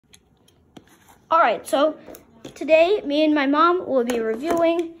Alright, so today me and my mom will be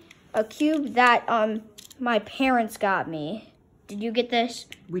reviewing a cube that my parents got me. Did you get this?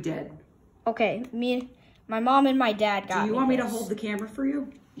 We did. Okay, my mom and my dad got me. Do you want me to this. hold the camera for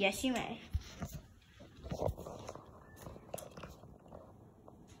you? Yes, you may.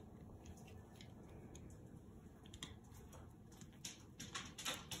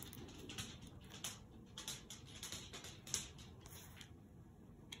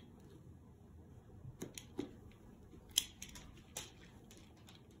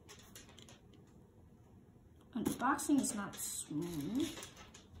 Unboxing is not smooth.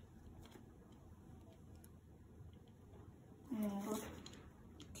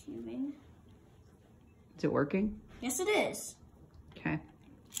 Cubing. Is it working? Yes, it is. Okay.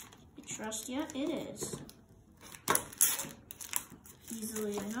 I trust you, it is.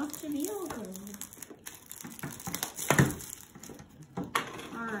 Easily enough to be opened.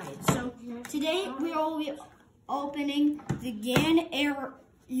 Alright, so today we will be opening the GAN Air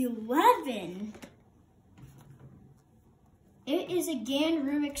 11. It is a GAN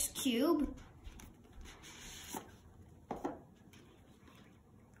Rubik's Cube.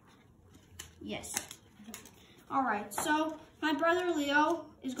 Yes. Alright, so my brother Leo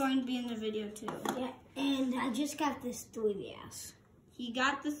is going to be in the video too. Yeah, and I just got this 3DS. He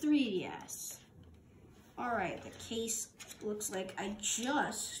got the 3DS. Alright, the case looks like I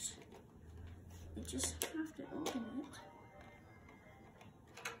just have to open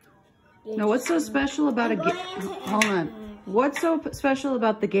it. Now, what's so special about hold on. What's so special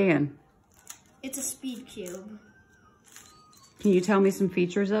about the GAN? It's a speed cube. Can you tell me some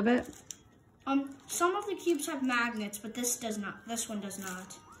features of it? Some of the cubes have magnets, but this does not. This one does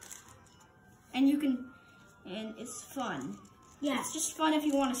not. And it's fun. Yeah. It's just fun if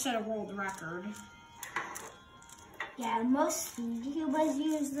you want to set a world record. Yeah, most YouTubers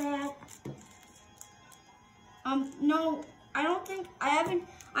use that. No, I don't think, I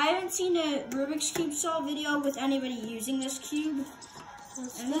haven't seen a Rubik's Cube solve video with anybody using this cube.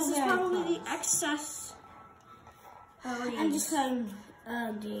 And this is probably the excess. I'm just playing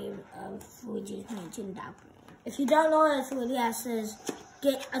a game of Luigi's Mansion Document. If you don't know what a 3DS is,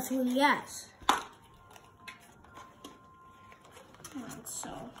 get a 3DS. Alright,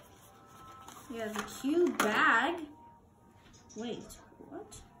 so we have the cube bag. Wait,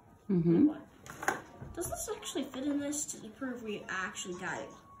 what? Mm-hmm. What? Does this actually fit in this to prove we actually got it?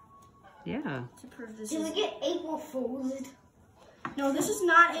 Yeah. To prove this Did is... we get April Fool's? No, this is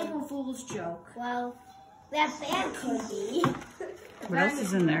not April Fool's joke. Well, that band could be. What else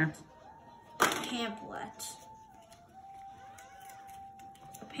is in there? A pamphlet.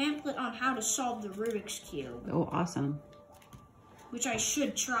 A pamphlet on how to solve the Rubik's Cube, Oh, awesome. which I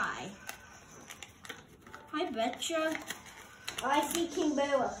should try. I betcha. Oh, I see King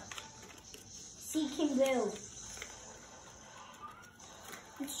Boo. See King Boo.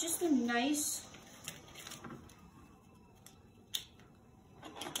 It's just a nice...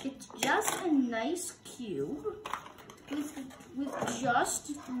 It's just a nice cube with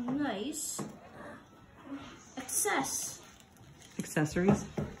just nice Accessories?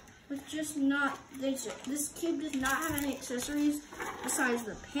 With just not, this cube does not have any accessories besides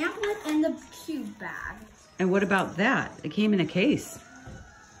the pamphlet and the cube bag. And what about that? It came in a case.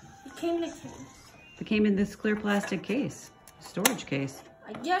 It came in a case. It came in this clear plastic case, storage case.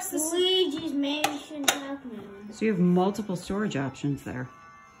 I guess this is... Luigi's Mansion Document. So you have multiple storage options there.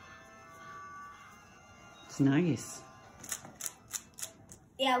 It's nice.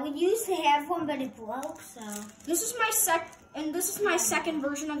 Yeah, we used to have one, but it broke, so. This is my second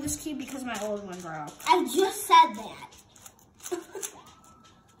version of this cube because my old one broke. I just said that.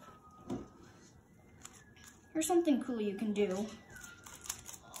 Here's something cool you can do.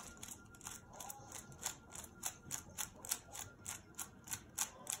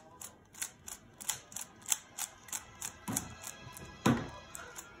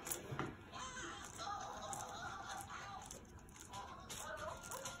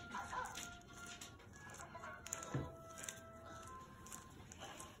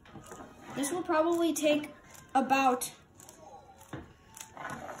 This will probably take about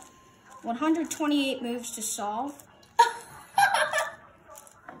 128 moves to solve.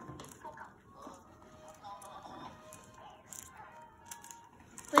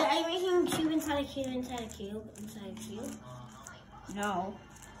 Wait, are you making a cube inside a cube inside a cube inside a cube? No.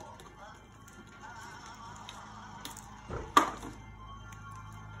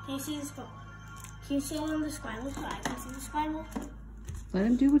 Can you see the spiral? Can you see on the spiral? So I can see the spiral? Let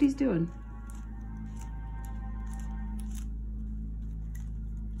him do what he's doing.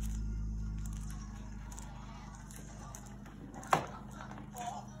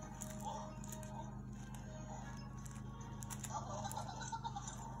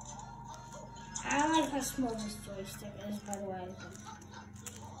 how small this joystick is, by the way.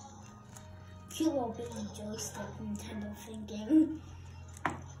 Cute little baby joystick, Nintendo thinking.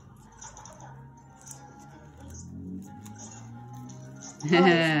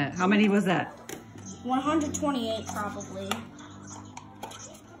 How many was that? 128 probably.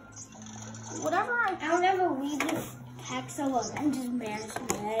 Whatever I'll never read this text, so I'm just embarrassed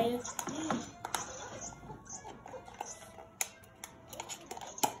today.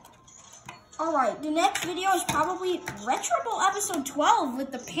 Alright, the next video is probably Retro Bowl episode 12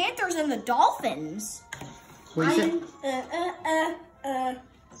 with the Panthers and the Dolphins. What you said?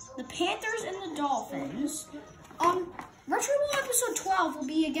 The Panthers and the Dolphins. Retro Bowl episode 12 will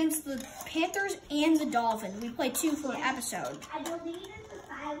be against the Panthers and the Dolphins. We play 2 for an episode. I believe it's the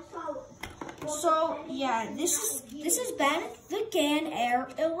 5, So yeah, this has been the GAN Air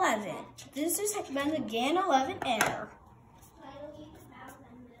 11. This has been the GAN 11 Air.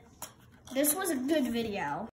 This was a good video.